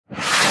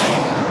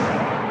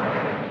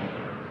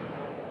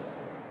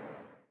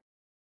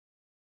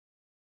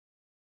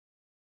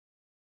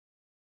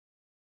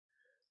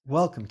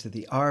Welcome to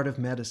The Art of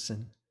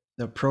Medicine,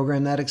 the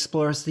program that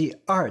explores the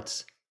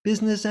arts,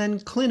 business,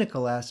 and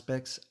clinical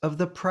aspects of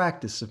the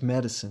practice of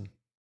medicine.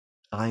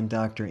 I'm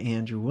Dr.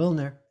 Andrew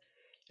Wilner,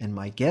 and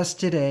my guest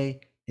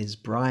today is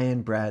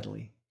Brian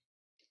Bradley.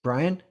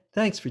 Brian,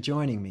 thanks for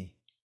joining me.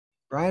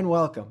 Brian,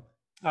 welcome.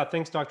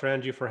 Thanks, Dr.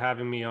 Angie, for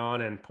having me on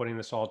and putting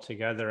this all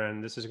together.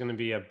 And this is going to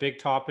be a big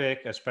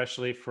topic,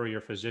 especially for your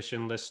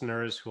physician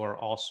listeners who are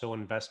also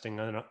investing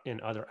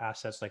in other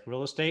assets like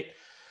real estate.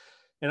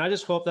 And I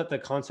just hope that the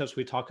concepts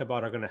we talk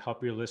about are going to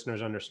help your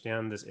listeners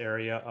understand this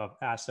area of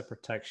asset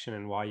protection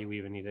and why you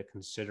even need to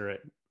consider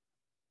it.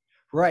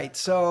 Right.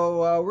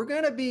 So we're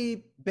going to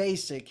be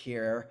basic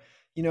here.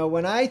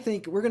 When I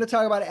think we're going to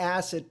talk about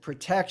asset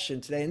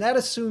protection today, and that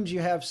assumes you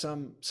have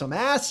some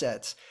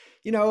assets.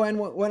 And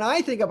when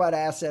I think about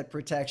asset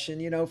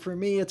protection, for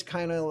me, it's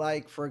kind of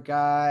like for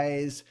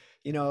guys,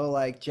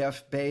 like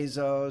Jeff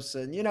Bezos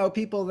and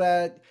people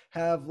that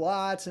have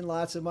lots and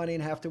lots of money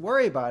and have to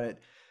worry about it.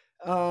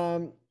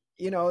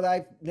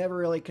 I've never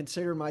really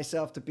considered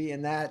myself to be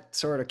in that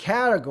sort of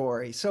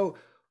category. So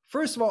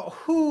first of all,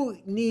 who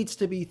needs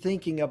to be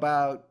thinking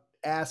about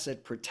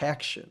asset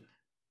protection?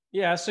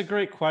 Yeah, that's a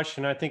great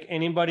question. I think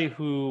anybody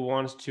who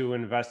wants to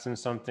invest in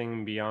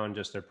something beyond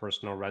just their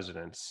personal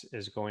residence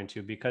is going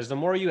to, because the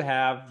more you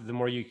have, the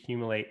more you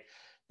accumulate,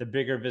 the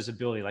bigger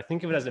visibility. Like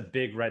think of it as a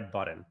big red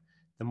button.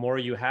 The more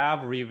you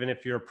have, or even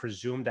if you're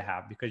presumed to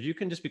have, because you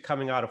can just be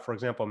coming out of, for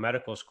example,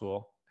 medical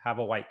school, have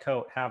a white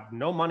coat, have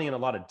no money and a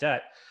lot of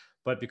debt,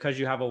 but because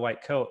you have a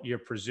white coat, you're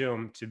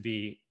presumed to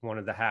be one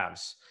of the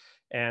haves.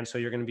 And so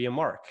you're going to be a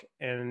mark.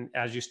 And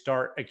as you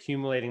start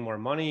accumulating more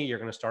money, you're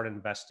going to start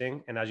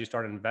investing. And as you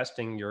start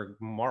investing, your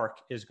mark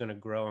is going to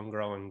grow and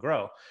grow and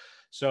grow.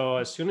 So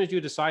as soon as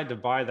you decide to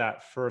buy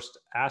that first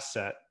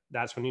asset,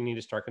 that's when you need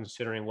to start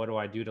considering, what do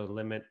I do to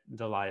limit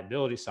the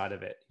liability side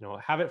of it?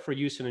 Have it for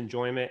use and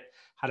enjoyment.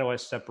 How do I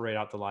separate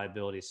out the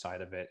liability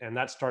side of it? And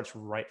that starts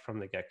right from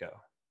the get-go.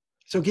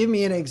 So give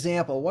me an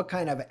example. What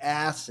kind of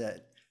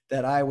asset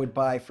that I would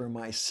buy for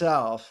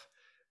myself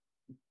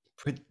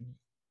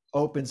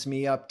opens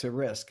me up to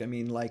risk? I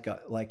mean, like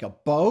a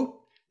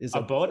boat is A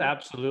a boat boat.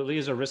 absolutely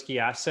is a risky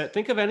asset.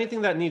 Think of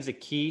anything that needs a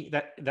key,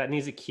 that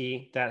needs a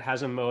key, that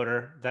has a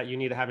motor, that you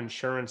need to have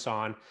insurance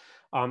on,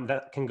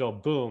 that can go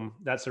boom.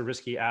 That's a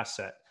risky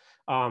asset.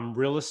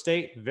 Real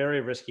estate,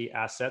 very risky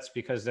assets,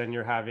 because then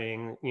you're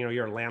having,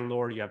 you're a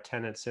landlord, you have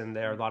tenants in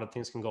there. A lot of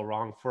things can go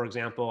wrong. For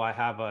example, I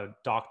have a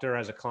doctor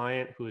as a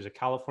client who is a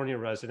California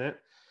resident,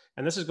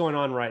 and this is going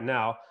on right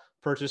now.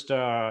 Purchased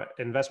a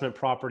investment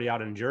property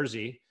out in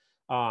Jersey,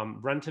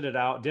 rented it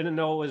out, didn't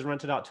know it was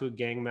rented out to a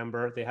gang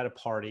member. They had a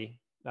party,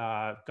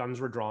 guns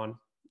were drawn,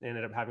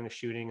 ended up having a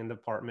shooting in the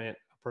apartment.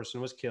 A person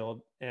was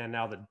killed. And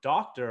now the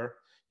doctor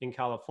in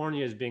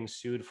California is being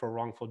sued for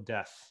wrongful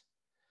death.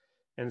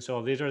 And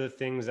so these are the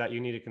things that you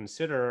need to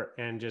consider.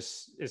 And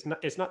just,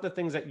 it's not the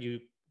things that you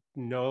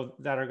know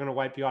that are going to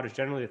wipe you out. It's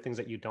generally the things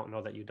that you don't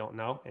know that you don't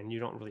know and you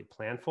don't really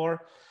plan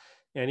for.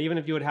 And even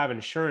if you would have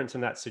insurance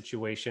in that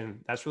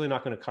situation, that's really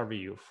not going to cover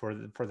you for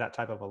that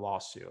type of a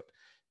lawsuit.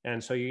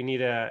 And so you need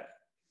to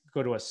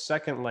go to a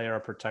second layer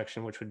of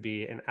protection, which would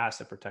be an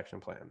asset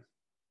protection plan.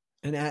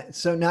 And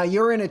so now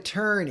you're an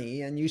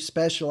attorney and you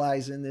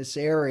specialize in this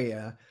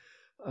area.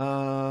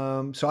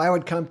 So I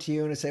would come to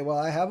you and say, well,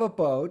 I have a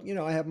boat,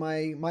 I have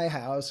my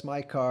house,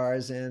 my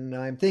cars, and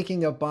I'm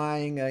thinking of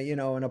buying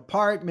an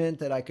apartment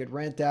that I could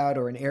rent out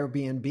or an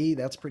Airbnb.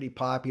 That's pretty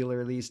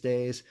popular these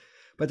days.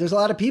 But there's a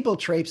lot of people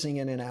traipsing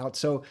in and out.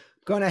 So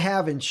going to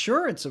have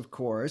insurance, of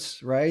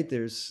course, right?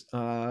 There's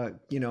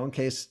in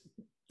case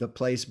the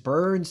place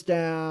burns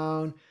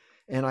down.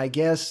 And I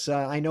guess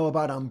I know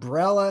about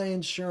umbrella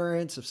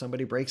insurance if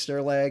somebody breaks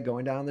their leg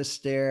going down the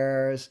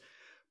stairs.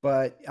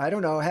 But I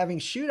don't know, having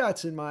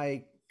shootouts in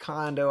my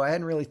condo, I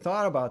hadn't really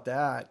thought about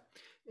that.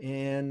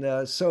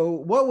 And so,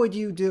 what would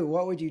you do?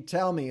 What would you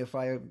tell me if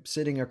I'm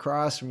sitting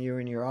across from you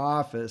in your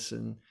office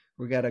and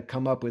we got to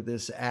come up with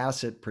this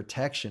asset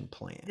protection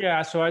plan?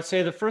 Yeah, so I'd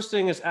say the first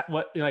thing is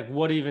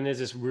what even is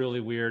this really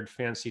weird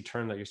fancy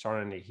term that you're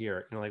starting to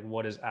hear? Like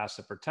what is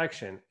asset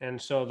protection?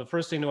 And so the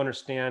first thing to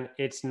understand,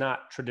 it's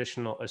not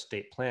traditional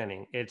estate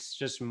planning. It's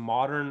just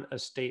modern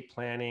estate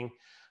planning.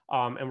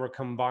 And we're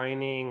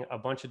combining a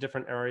bunch of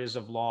different areas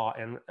of law.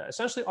 And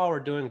essentially all we're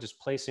doing is just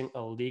placing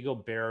a legal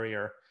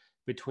barrier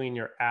between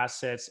your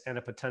assets and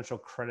a potential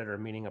creditor,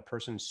 meaning a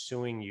person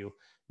suing you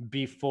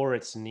before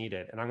it's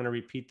needed. And I'm going to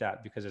repeat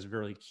that because it's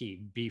really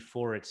key: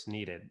 before it's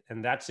needed.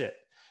 And that's it.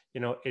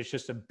 It's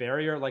just a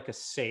barrier, like a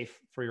safe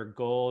for your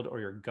gold or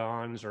your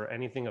guns or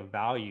anything of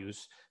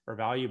values or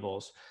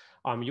valuables.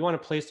 You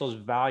want to place those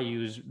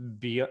values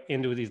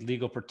into these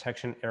legal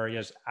protection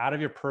areas out of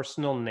your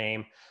personal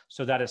name,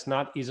 so that it's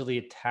not easily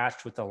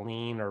attached with a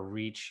lien or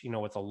reach,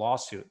 with a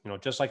lawsuit,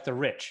 just like the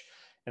rich.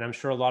 And I'm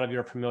sure a lot of you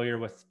are familiar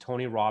with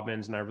Tony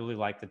Robbins, and I really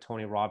like the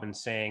Tony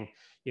Robbins saying,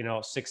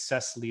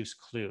 success leaves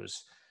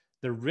clues.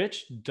 The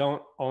rich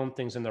don't own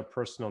things in their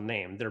personal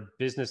name. Their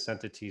business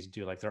entities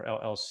do, like their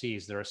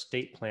LLCs, their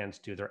estate plans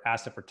do, their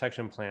asset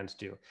protection plans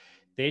do.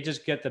 They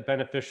just get the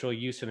beneficial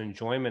use and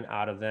enjoyment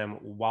out of them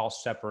while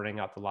separating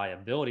out the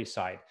liability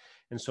side.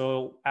 And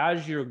so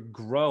as you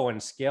grow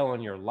and scale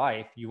in your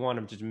life, you want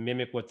to just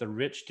mimic what the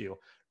rich do.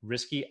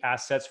 Risky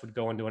assets would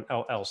go into an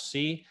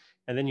LLC,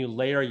 and then you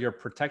layer your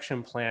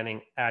protection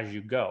planning as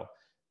you go.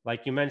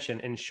 Like you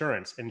mentioned,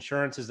 insurance.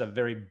 Insurance is a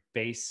very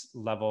base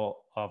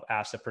level of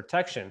asset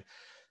protection.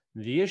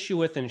 The issue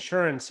with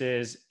insurance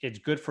is it's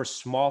good for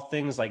small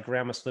things like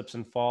grandma slips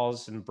and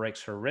falls and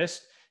breaks her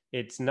wrist.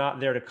 It's not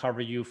there to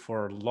cover you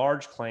for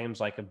large claims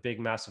like a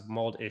big, massive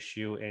mold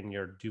issue in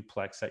your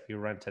duplex that you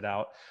rented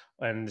out.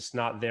 And it's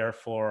not there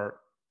for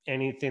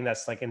anything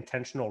that's like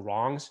intentional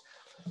wrongs.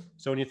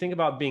 So when you think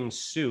about being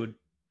sued,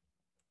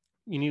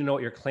 you need to know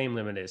what your claim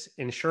limit is.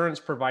 Insurance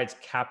provides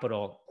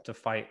capital to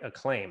fight a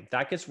claim.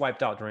 That gets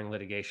wiped out during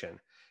litigation.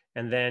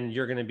 And then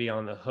you're going to be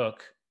on the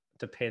hook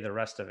to pay the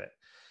rest of it.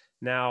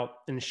 Now,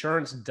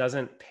 insurance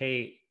doesn't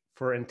pay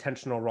for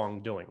intentional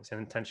wrongdoings and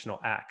intentional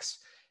acts.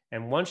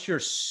 And once you're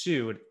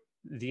sued,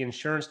 the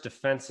insurance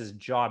defense's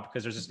job,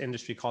 because there's this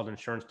industry called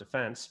insurance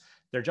defense,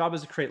 their job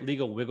is to create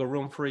legal wiggle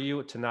room for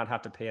you to not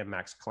have to pay a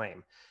max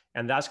claim.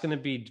 And that's going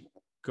to be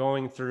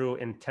going through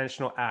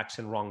intentional acts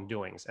and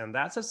wrongdoings. And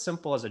that's as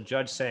simple as a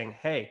judge saying,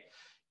 hey,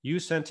 you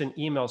sent an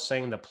email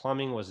saying the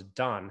plumbing was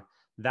done.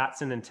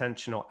 That's an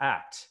intentional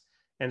act.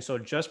 And so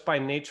just by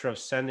nature of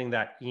sending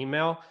that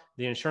email,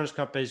 the insurance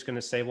company is going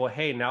to say, well,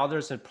 hey, now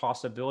there's a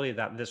possibility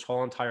that this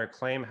whole entire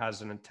claim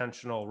has an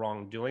intentional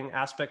wrongdoing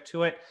aspect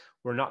to it.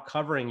 We're not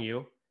covering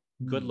you.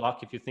 Good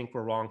luck. If you think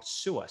we're wrong,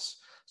 sue us.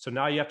 So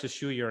now you have to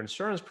sue your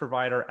insurance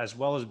provider as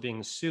well as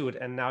being sued.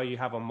 And now you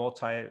have a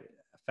multifaceted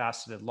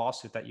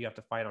lawsuit that you have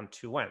to fight on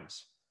two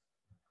ends.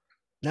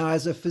 Now,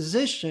 as a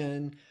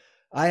physician,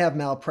 I have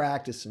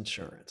malpractice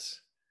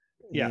insurance.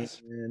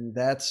 Yes. And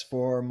that's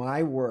for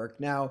my work.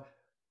 Now,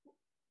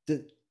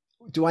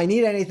 do I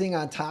need anything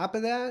on top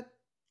of that?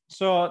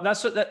 So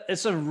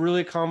it's a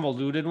really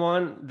convoluted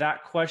one,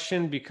 that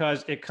question,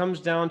 because it comes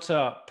down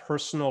to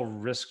personal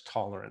risk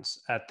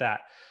tolerance at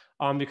that.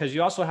 Because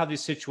you also have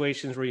these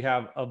situations where you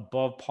have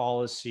above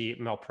policy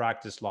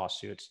malpractice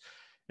lawsuits.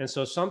 And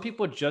so some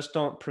people just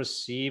don't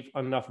perceive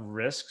enough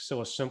risk.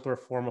 So a simpler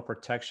form of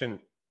protection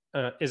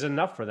is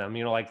enough for them,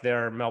 like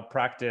their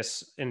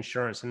malpractice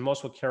insurance, and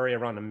most will carry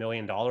around $1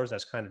 million.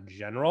 That's kind of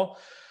general.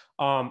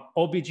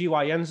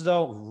 OBGYNs,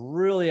 though,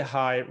 really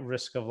high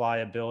risk of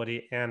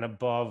liability and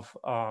above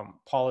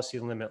policy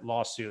limit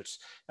lawsuits,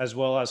 as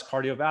well as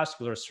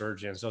cardiovascular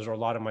surgeons. Those are a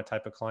lot of my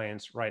type of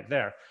clients right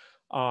there.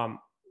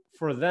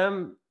 For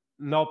them,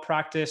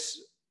 malpractice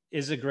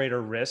is a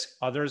greater risk.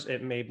 Others,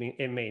 it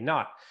may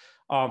not.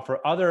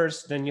 For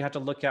others, then you have to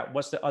look at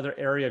what's the other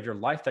area of your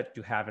life that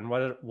you have, and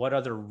what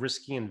other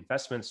risky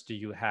investments do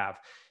you have,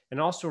 and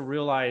also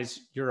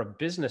realize you're a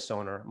business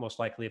owner, most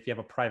likely, if you have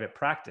a private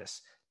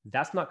practice.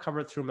 That's not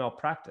covered through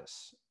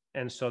malpractice.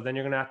 And so then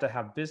you're going to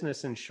have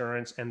business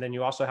insurance. And then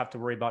you also have to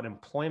worry about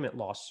employment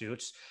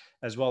lawsuits,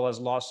 as well as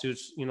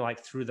lawsuits,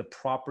 like through the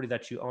property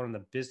that you own and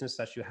the business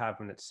that you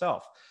have in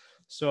itself.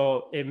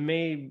 So it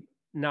may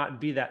not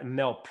be that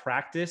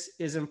malpractice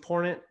is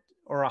important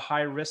or a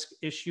high risk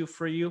issue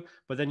for you,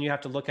 but then you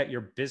have to look at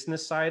your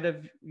business side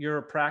of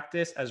your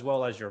practice as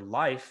well as your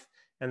life,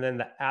 and then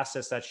the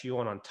assets that you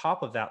own on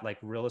top of that, like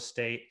real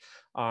estate,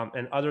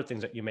 and other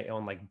things that you may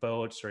own, like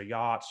boats or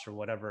yachts or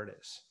whatever it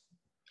is.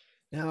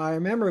 Now, I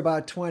remember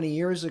about 20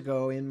 years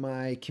ago in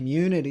my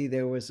community,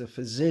 there was a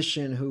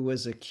physician who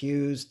was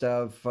accused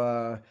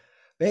of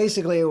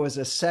basically it was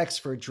a sex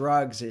for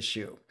drugs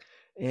issue.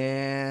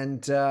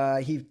 And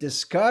he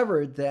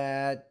discovered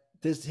that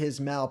his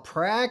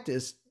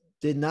malpractice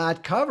did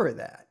not cover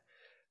that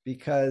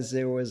because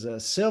there was a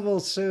civil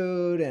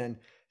suit. And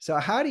so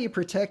how do you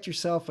protect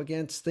yourself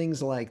against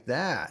things like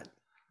that?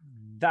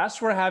 That's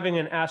where having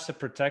an asset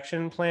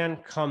protection plan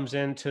comes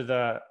into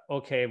the,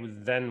 okay,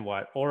 then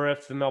what? Or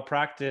if the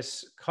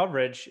malpractice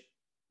coverage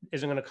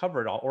isn't going to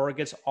cover it all, or it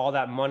gets all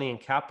that money in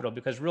capital,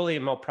 because really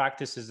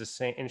malpractice is the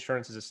same,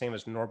 insurance is the same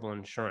as normal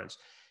insurance.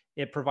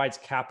 It provides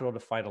capital to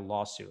fight a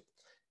lawsuit.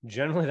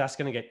 Generally, that's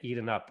going to get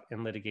eaten up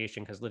in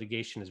litigation because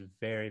litigation is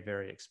very,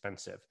 very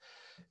expensive.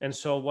 And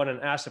so what an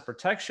asset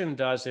protection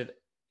does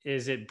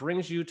it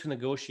brings you to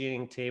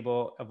negotiating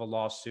table of a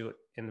lawsuit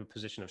in a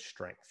position of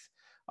strength.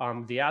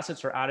 The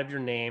assets are out of your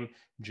name.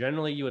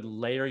 Generally, you would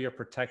layer your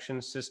protection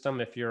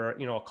system. If you're, a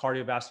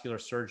cardiovascular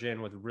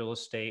surgeon with real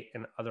estate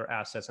and other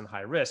assets and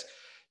high risk,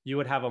 you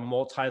would have a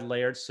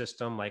multi-layered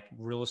system like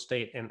real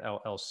estate and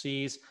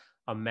LLCs,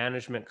 a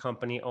management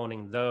company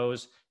owning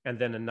those, and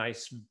then a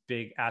nice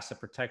big asset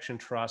protection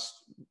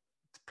trust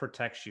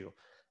protects you.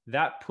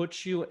 That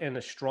puts you in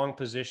a strong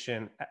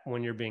position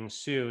when you're being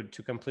sued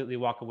to completely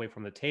walk away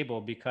from the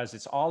table, because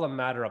it's all a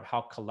matter of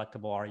how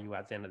collectible are you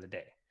at the end of the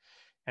day.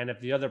 And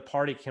if the other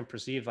party can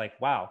perceive like,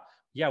 wow,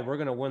 yeah, we're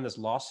going to win this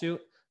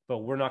lawsuit, but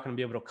we're not going to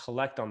be able to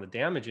collect on the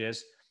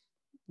damages.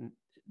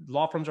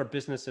 Law firms are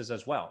businesses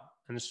as well.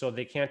 And so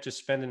they can't just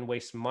spend and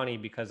waste money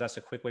because that's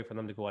a quick way for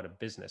them to go out of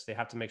business. They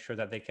have to make sure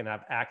that they can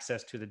have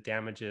access to the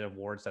damage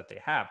awards that they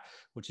have,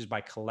 which is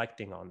by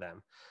collecting on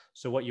them.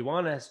 So what you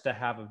want is to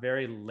have a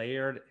very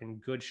layered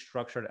and good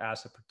structured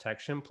asset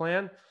protection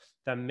plan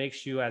that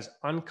makes you as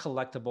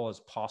uncollectible as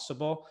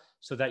possible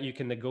so that you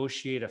can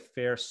negotiate a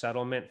fair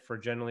settlement for,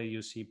 generally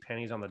you see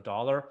pennies on the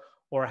dollar,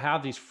 or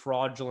have these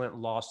fraudulent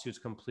lawsuits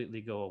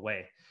completely go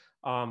away.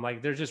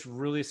 Like there's just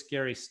really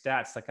scary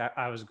stats. Like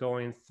I was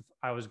going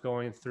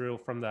through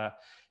from the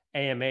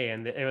AMA,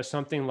 and it was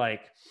something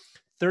like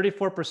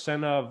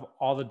 34% of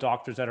all the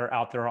doctors that are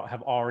out there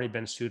have already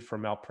been sued for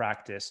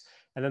malpractice.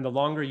 And then the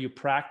longer you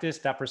practice,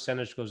 that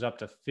percentage goes up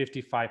to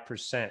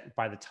 55%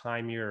 by the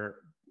time you're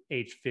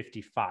age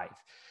 55.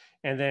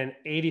 And then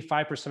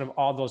 85% of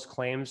all those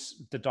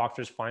claims the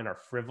doctors find are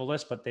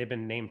frivolous, but they've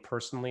been named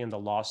personally in the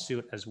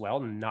lawsuit as well,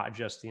 not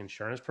just the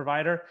insurance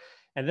provider.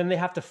 And then they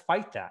have to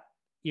fight that,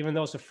 even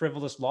though it's a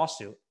frivolous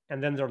lawsuit.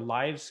 And then their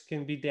lives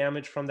can be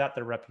damaged from that,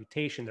 their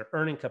reputation, their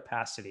earning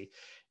capacity.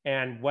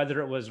 And whether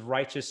it was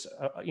righteous,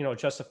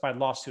 justified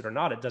lawsuit or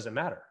not, it doesn't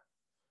matter.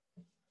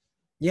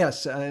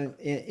 Yes,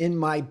 in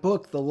my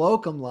book, The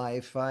Locum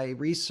Life, I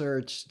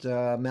researched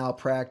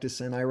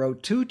malpractice, and I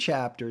wrote 2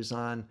 chapters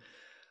on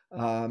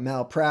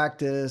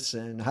malpractice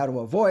and how to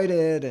avoid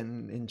it,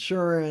 and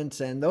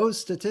insurance. And those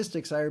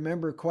statistics I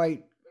remember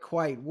quite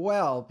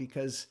well,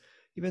 because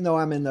even though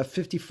I'm in the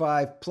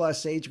 55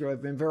 plus age group,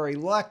 I've been very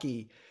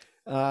lucky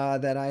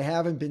that I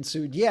haven't been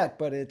sued yet,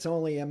 but it's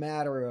only a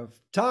matter of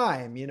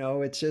time.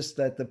 It's just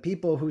that the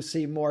people who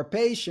see more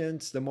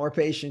patients, the more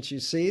patients you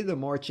see, the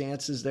more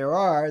chances there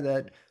are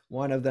that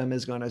one of them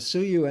is going to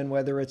sue you. And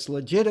whether it's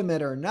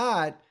legitimate or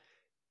not,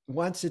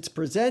 once it's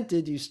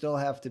presented, you still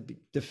have to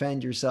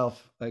defend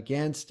yourself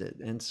against it.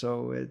 And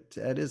so it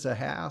is a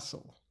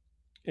hassle.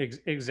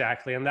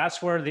 Exactly. And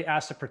that's where the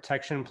asset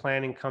protection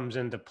planning comes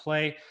into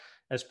play,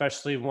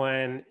 especially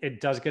when it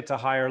does get to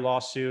higher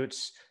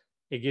lawsuits.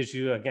 It gives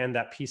you, again,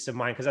 that peace of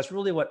mind, because that's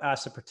really what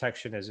asset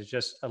protection is. It's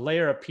just a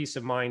layer of peace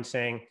of mind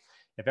saying,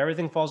 if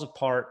everything falls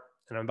apart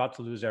and I'm about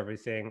to lose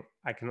everything,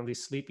 I can at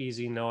least sleep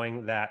easy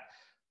knowing that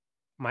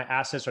my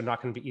assets are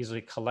not going to be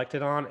easily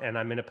collected on, and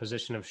I'm in a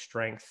position of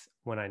strength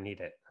when I need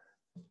it.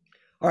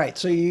 All right,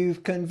 so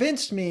you've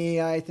convinced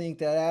me. I think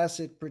that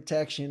asset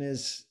protection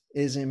is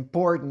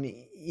important,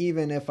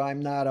 even if I'm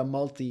not a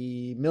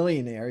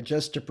multi-millionaire,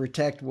 just to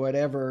protect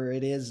whatever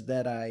it is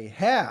that I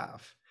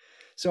have.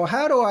 So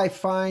how do I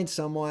find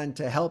someone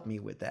to help me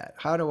with that?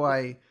 How do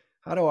I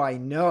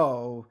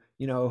know,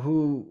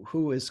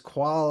 who is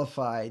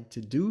qualified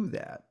to do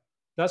that?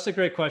 That's a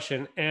great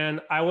question.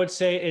 And I would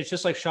say it's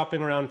just like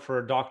shopping around for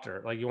a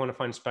doctor. Like you want to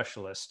find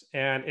specialists.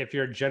 And if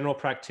you're a general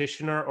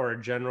practitioner or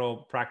a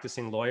general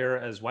practicing lawyer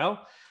as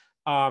well,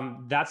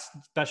 that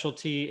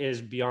specialty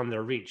is beyond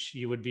their reach.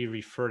 You would be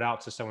referred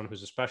out to someone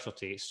who's a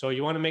specialty. So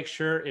you want to make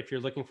sure, if you're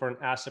looking for an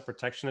asset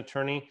protection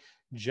attorney,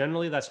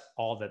 generally that's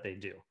all that they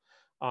do.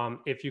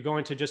 If you go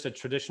into just a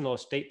traditional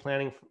estate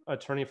planning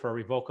attorney for a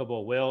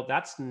revocable will,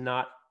 that's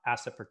not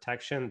asset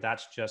protection.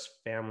 That's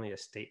just family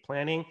estate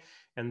planning.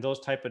 And those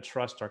type of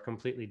trusts are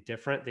completely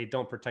different. They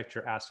don't protect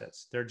your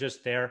assets. They're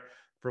just there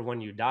for when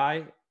you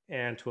die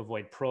and to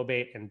avoid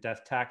probate and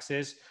death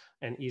taxes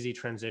and easy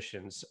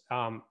transitions.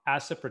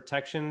 Asset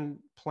protection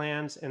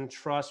plans and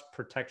trust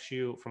protects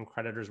you from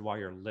creditors while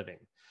you're living.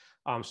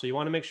 So you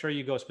want to make sure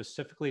you go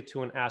specifically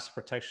to an asset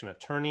protection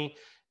attorney,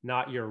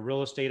 not your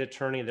real estate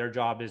attorney. Their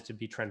job is to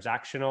be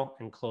transactional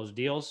and close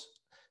deals.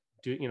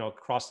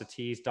 Cross the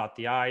T's, dot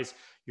the I's.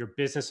 Your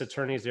business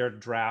attorneys, they're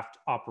draft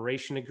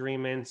operation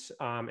agreements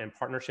and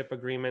partnership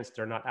agreements.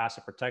 They're not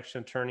asset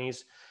protection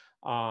attorneys.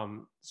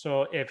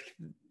 So if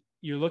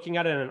you're looking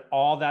at it and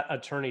all that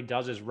attorney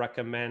does is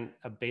recommend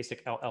a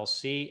basic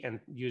LLC and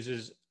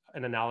uses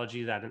an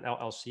analogy that an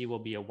LLC will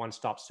be a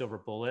one-stop silver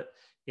bullet,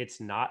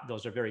 it's not.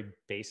 Those are very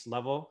base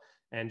level.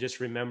 And just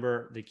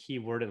remember the key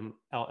word in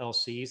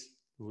LLCs,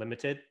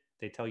 limited.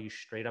 They tell you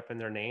straight up in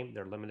their name,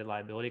 they're limited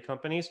liability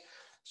companies.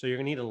 So you're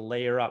going to need to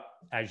layer up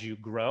as you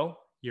grow.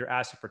 Your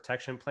asset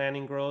protection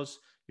planning grows,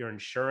 your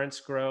insurance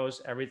grows.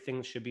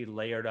 Everything should be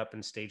layered up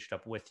and staged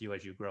up with you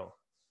as you grow.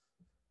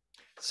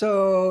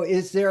 So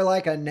is there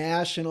like a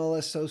national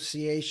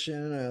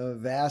association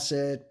of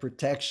asset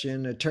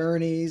protection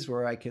attorneys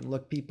where I can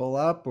look people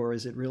up, or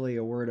is it really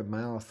a word of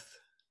mouth?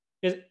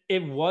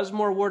 It was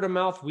more word of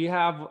mouth. We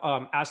have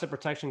Asset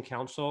Protection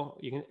Council.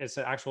 It's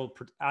an actual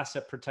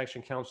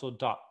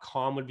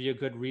assetprotectioncouncil.com would be a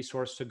good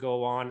resource to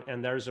go on.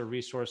 And there's a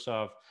resource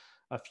of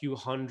a few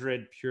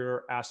hundred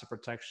pure asset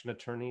protection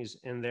attorneys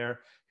in there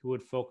who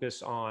would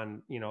focus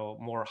on,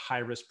 more high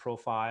risk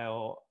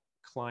profile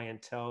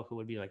clientele, who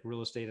would be like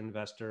real estate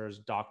investors,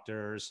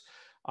 doctors,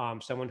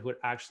 someone who would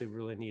actually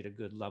really need a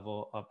good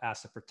level of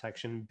asset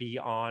protection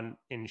beyond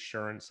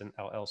insurance and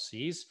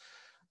LLCs.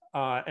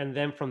 And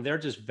then from there,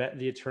 just vet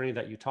the attorney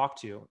that you talk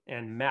to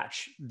and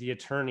match the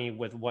attorney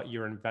with what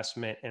your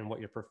investment and what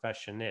your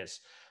profession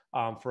is.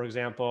 For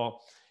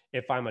example,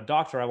 if I'm a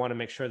doctor, I want to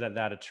make sure that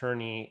that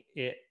attorney,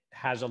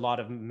 has a lot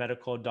of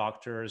medical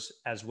doctors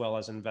as well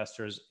as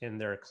investors in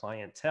their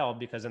clientele,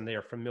 because then they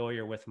are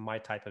familiar with my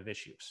type of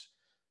issues.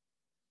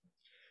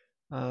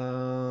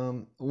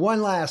 One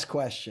last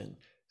question.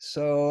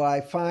 So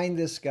I find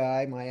this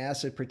guy, my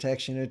asset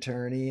protection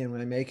attorney, and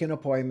I make an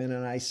appointment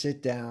and I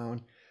sit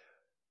down.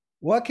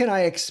 What can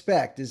I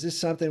expect? Is this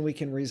something we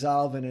can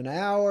resolve in an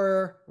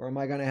hour, or am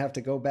I going to have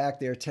to go back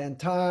there 10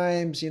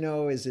 times?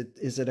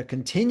 Is it a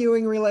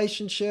continuing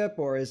relationship,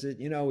 or is it,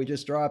 we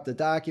just draw up the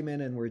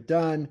document and we're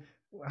done?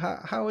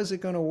 How is it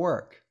going to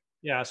work?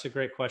 Yeah, that's a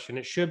great question.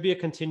 It should be a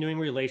continuing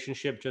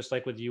relationship, just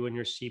like with you and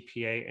your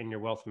CPA and your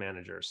wealth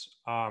managers.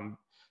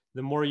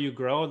 The more you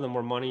grow, the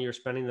more money you're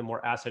spending, the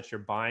more assets you're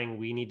buying.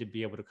 We need to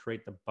be able to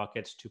create the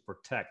buckets to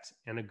protect.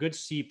 And a good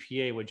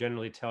CPA would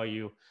generally tell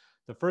you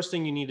the first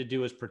thing you need to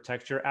do is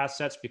protect your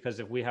assets, because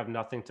if we have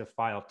nothing to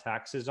file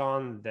taxes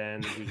on,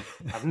 then we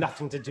have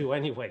nothing to do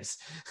anyways.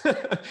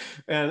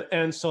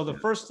 and so the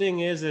first thing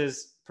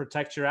is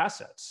protect your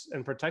assets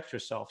and protect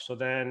yourself. So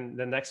then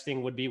the next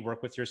thing would be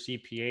work with your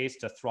CPAs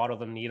to throttle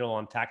the needle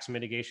on tax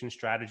mitigation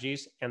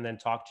strategies, and then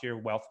talk to your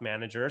wealth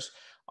managers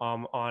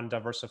on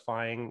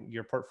diversifying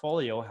your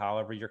portfolio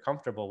however you're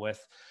comfortable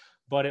with.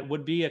 But it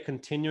would be a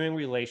continuing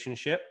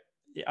relationship.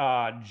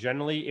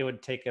 Generally, it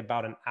would take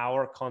about an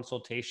hour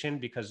consultation,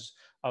 because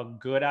a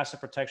good asset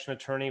protection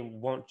attorney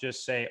won't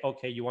just say,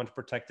 okay, you want to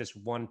protect this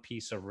one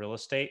piece of real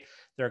estate.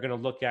 They're going to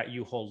look at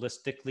you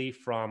holistically,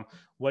 from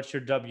what's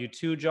your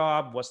W-2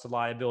 job, what's the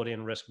liability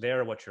and risk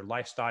there, what's your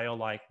lifestyle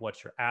like,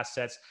 what's your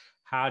assets,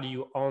 how do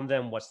you own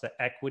them, what's the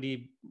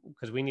equity,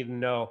 because we need to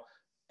know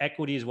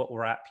equity is what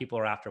people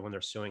are after when they're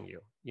suing you.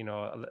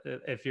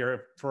 If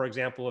you're, for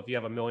example, if you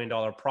have $1 million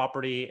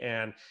property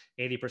and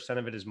 80%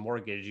 of it is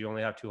mortgage, you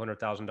only have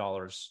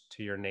 $200,000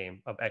 to your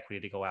name of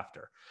equity to go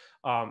after.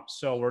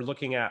 So we're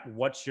looking at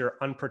what's your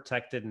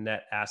unprotected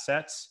net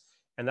assets,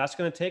 and that's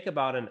going to take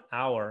about an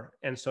hour.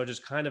 And so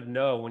just kind of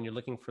know, when you're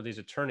looking for these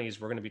attorneys,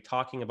 we're going to be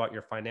talking about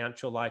your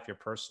financial life, your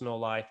personal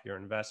life, your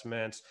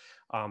investments,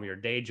 your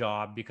day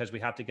job, because we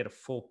have to get a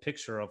full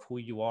picture of who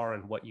you are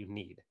and what you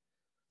need.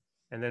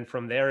 And then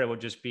from there, it would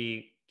just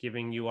be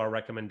giving you our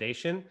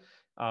recommendation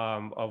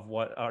of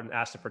what an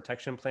asset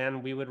protection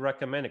plan we would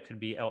recommend. It could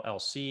be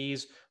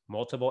LLCs,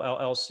 multiple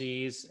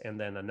LLCs, and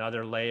then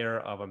another layer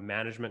of a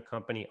management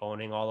company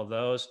owning all of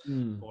those,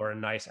 Mm. or a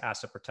nice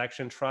asset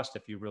protection trust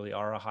if you really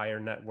are a higher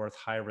net worth,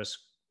 high risk,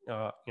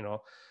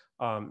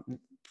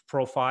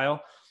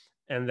 profile.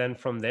 And then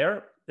from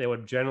there, it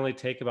would generally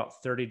take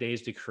about 30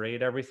 days to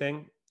create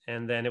everything.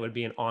 And then it would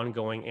be an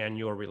ongoing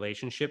annual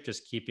relationship,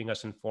 just keeping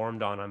us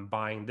informed on, I'm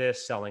buying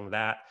this, selling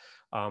that.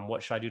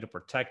 What should I do to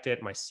protect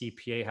it? My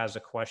CPA has a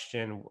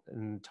question,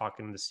 and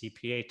talking to the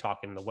CPA,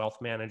 talking to the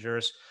wealth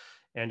managers,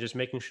 and just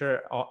making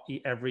sure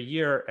every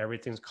year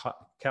everything's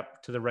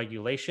kept to the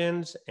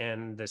regulations,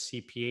 and the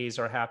CPAs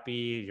are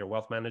happy, your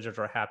wealth managers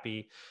are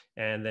happy,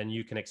 and then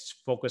you can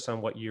focus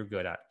on what you're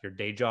good at, your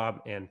day job,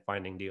 and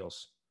finding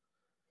deals.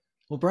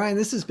 Well, Brian,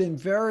 this has been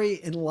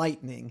very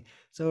enlightening.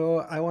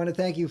 So I want to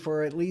thank you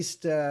for at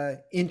least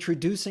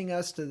introducing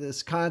us to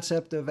this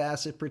concept of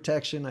asset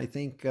protection. I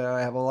think I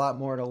have a lot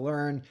more to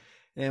learn,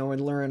 and would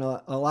learn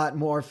a lot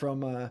more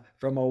from a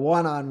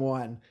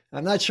one-on-one.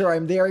 I'm not sure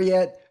I'm there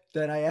yet,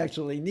 that I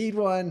actually need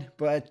one,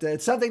 but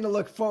it's something to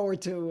look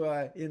forward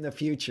to in the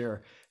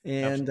future.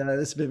 And Absolutely.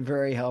 this has been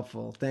very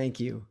helpful. Thank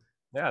you.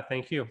 Yeah,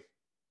 thank you.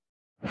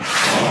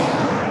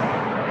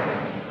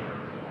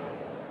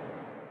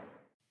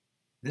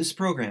 This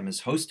program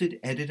is hosted,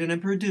 edited, and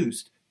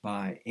produced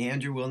by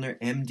Andrew Wilner,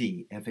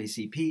 MD,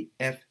 FACP,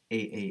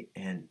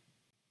 FAAN.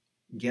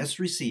 Guests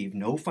receive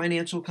no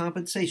financial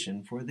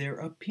compensation for their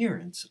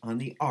appearance on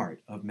The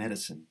Art of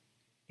Medicine.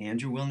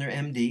 Andrew Wilner,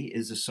 MD,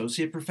 is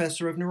Associate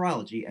Professor of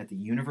Neurology at the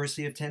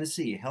University of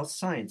Tennessee Health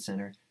Science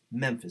Center,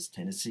 Memphis,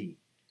 Tennessee.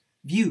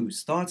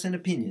 Views, thoughts, and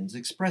opinions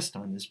expressed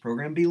on this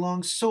program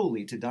belong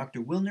solely to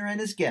Dr. Wilner and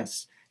his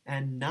guests,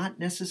 and not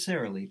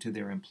necessarily to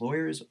their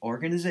employers,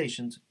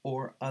 organizations,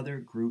 or other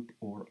group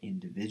or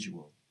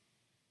individual.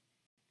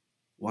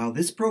 While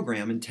this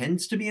program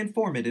intends to be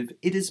informative,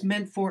 it is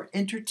meant for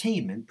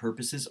entertainment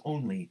purposes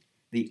only.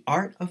 The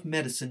Art of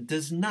Medicine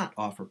does not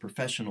offer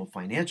professional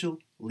financial,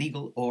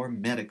 legal, or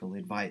medical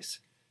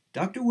advice.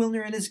 Dr.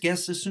 Wilner and his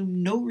guests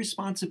assume no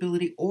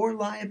responsibility or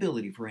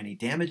liability for any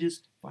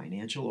damages,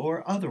 financial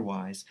or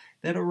otherwise,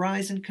 that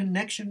arise in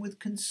connection with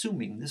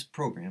consuming this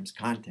program's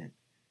content.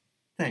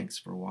 Thanks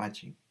for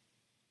watching.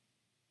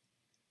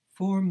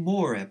 For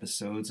more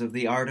episodes of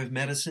The Art of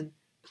Medicine,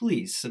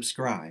 please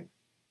subscribe.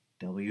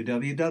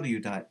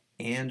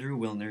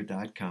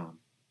 www.andrewwilner.com